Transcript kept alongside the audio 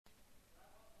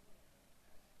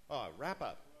Wrap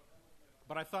up.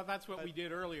 But I thought that's what we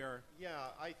did earlier.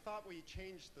 Yeah, I thought we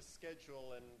changed the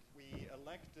schedule and we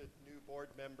elected new board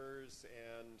members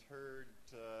and heard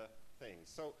things.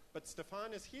 So, but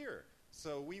Stefan is here,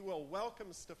 so we will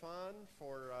welcome Stefan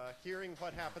for hearing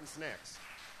what happens next.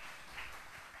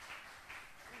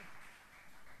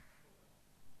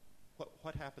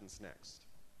 What happens next?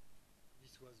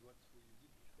 This was what we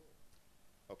did before.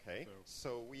 Okay,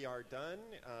 so we are done.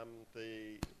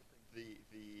 The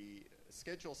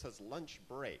schedule says lunch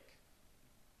break.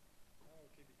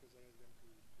 Okay, because I asked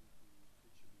them to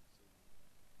switch a bit,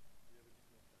 so we have a bit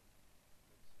more time.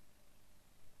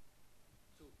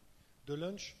 So the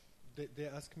lunch, they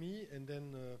ask me, and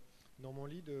then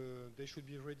normally they should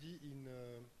be ready in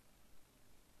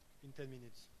 10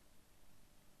 minutes,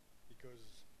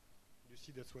 because you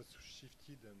see that's what's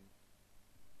shifted and.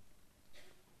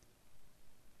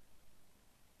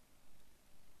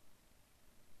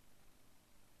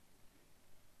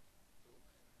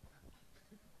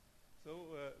 So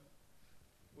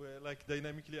we're like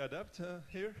dynamically adapt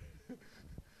here.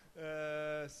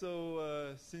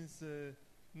 Since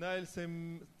Niall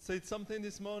said something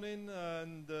this morning,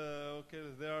 and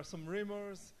there are some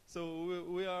rumors. So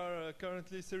we are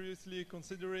currently seriously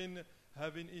considering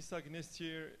having ESUG next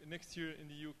year in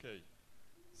the UK.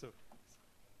 So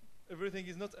everything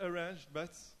is not arranged,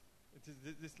 but it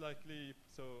is this likely.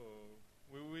 So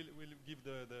we'll give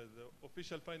the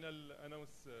official final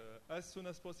announce as soon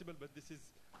as possible. But this is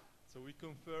so we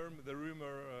confirm the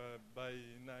rumor by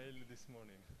Niall this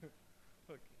morning.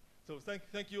 Okay. So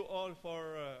thank you all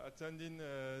for attending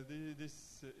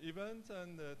this event,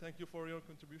 and thank you for your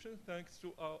contribution. Thanks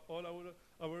to all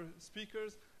our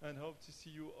speakers, and hope to see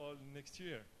you all next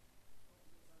year.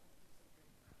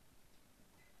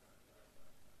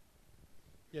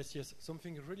 Yes,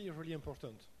 something really, really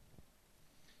important.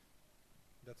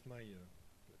 That's my.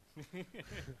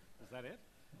 Is that it?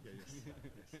 Yeah,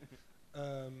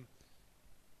 yes.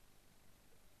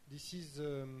 This is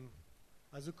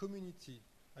as a community.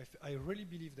 I really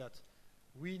believe that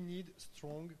we need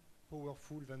strong,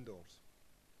 powerful vendors.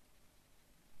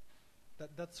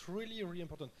 That's really, really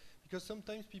important, because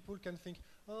sometimes people can think,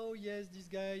 oh yes, this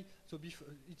guy. So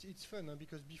it's fun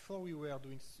because before we were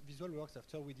doing VisualWorks,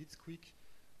 after we did Squeak,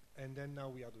 and then now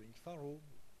we are doing Faro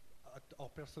at our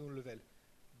personal level.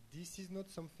 This is not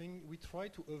something we try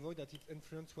to avoid that it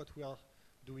influences what we are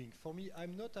doing. For me,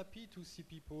 I'm not happy to see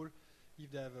people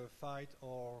if they have a fight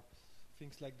or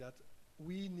things like that.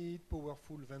 We need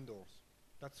powerful vendors.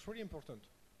 That's really important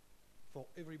for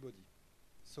everybody.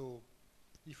 So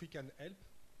if we can help,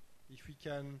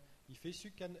 if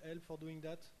ESUG can help for doing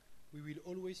that, we will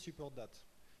always support that.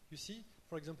 You see,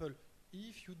 for example,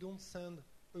 if you don't send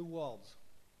awards,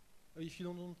 if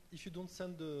you don't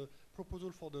send the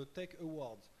proposal for the tech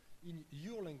awards in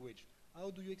your language, how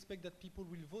do you expect that people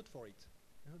will vote for it?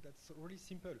 You know, that's really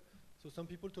simple. So some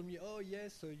people told me, oh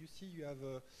yes, you see, you have,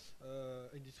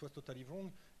 and this was totally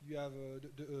wrong, you have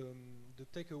the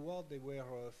tech award, they were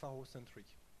Faro-centric.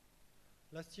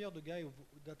 Last year, the guy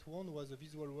that won was a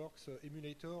VisualWorks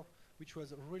emulator, which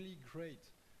was really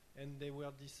great. And there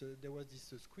was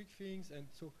this Squeak things, and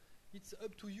so it's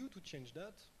up to you to change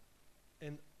that.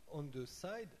 And on the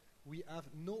side, we have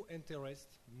no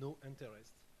interest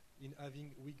in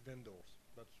having weak vendors.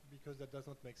 That's because that does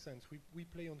not make sense. We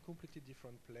play on completely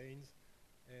different planes,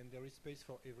 and there is space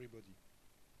for everybody.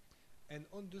 And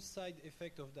on the side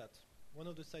effect of that, one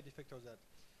of the side effects of that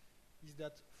is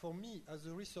that for me as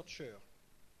a researcher,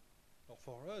 or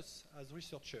for us as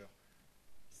researcher,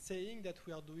 saying that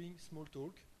we are doing small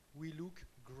talk, we look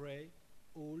gray,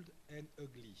 old, and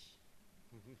ugly.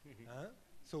 Huh?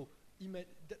 So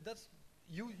that's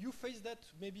you face that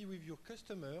maybe with your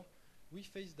customer. We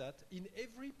face that in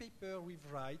every paper we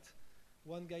write.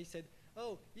 One guy said,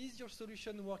 "Oh, is your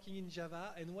solution working in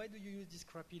Java? And why do you use this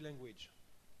crappy language?"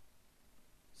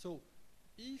 So,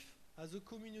 if as a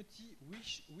community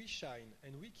we shine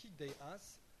and we kick their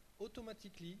ass,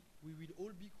 automatically we will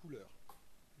all be cooler,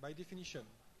 by definition.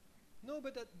 No,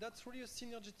 but that's really a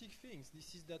synergetic thing.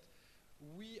 This is that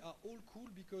we are all cool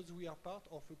because we are part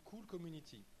of a cool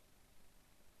community.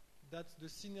 That's the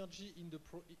synergy in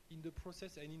the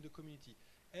process and in the community.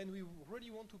 And we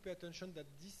really want to pay attention that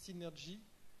this synergy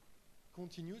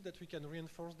continues, that we can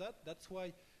reinforce that. That's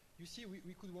why, you see,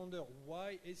 we could wonder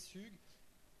why ESUG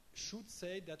should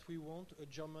say that we want a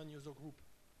German user group,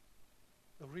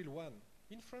 a real one.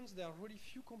 In France, there are really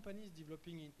few companies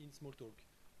developing in Smalltalk.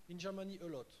 In Germany, a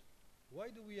lot. Why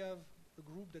do we have a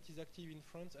group that is active in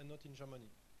France and not in Germany?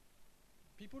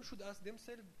 People should ask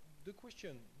themselves the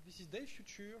question. This is their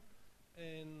future,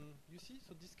 and you see,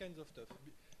 so this kinds of stuff.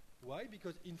 Why?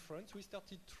 Because in France we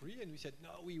started 3 and we said, no,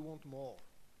 we want more.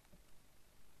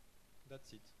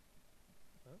 That's it.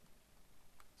 Huh?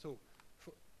 So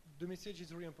the message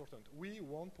is really important. We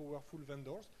want powerful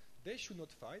vendors. They should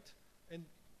not fight, and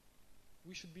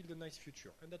we should build a nice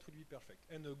future, and that will be perfect.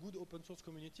 And a good open source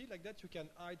community like that, you can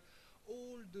hide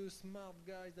all the smart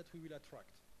guys that we will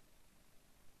attract.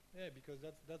 Yeah, because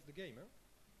that's the game. Huh?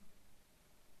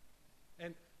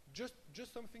 And just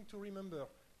something to remember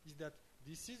is that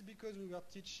this is because we were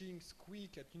teaching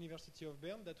Squeak at University of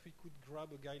Bern that we could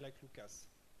grab a guy like Lucas.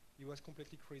 He was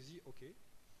completely crazy, okay.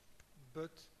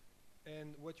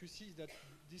 And what you see is that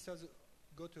this has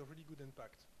got a really good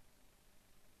impact.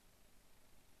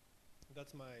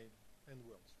 That's my end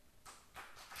words.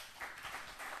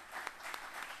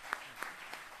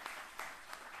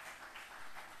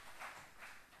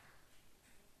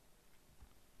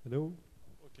 Hello?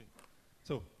 Okay.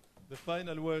 So, the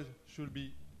final word should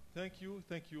be thank you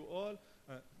all.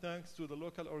 Thanks to the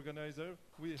local organizer.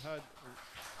 We had...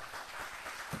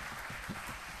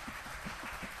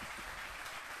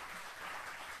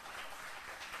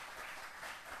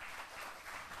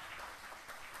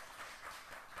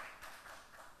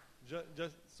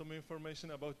 Just some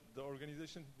information about the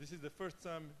organization. This is the first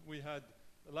time we had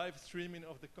live streaming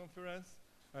of the conference,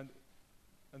 and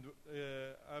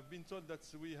I've been told that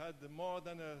we had more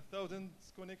than 1,000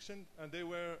 connections, and they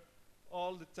were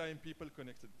all the time people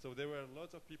connected. So there were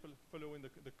lots of people following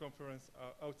the conference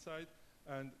outside,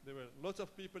 and there were lots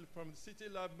of people from the City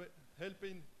Lab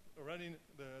helping running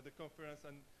the conference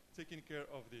and taking care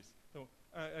of this. So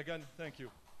again, thank you.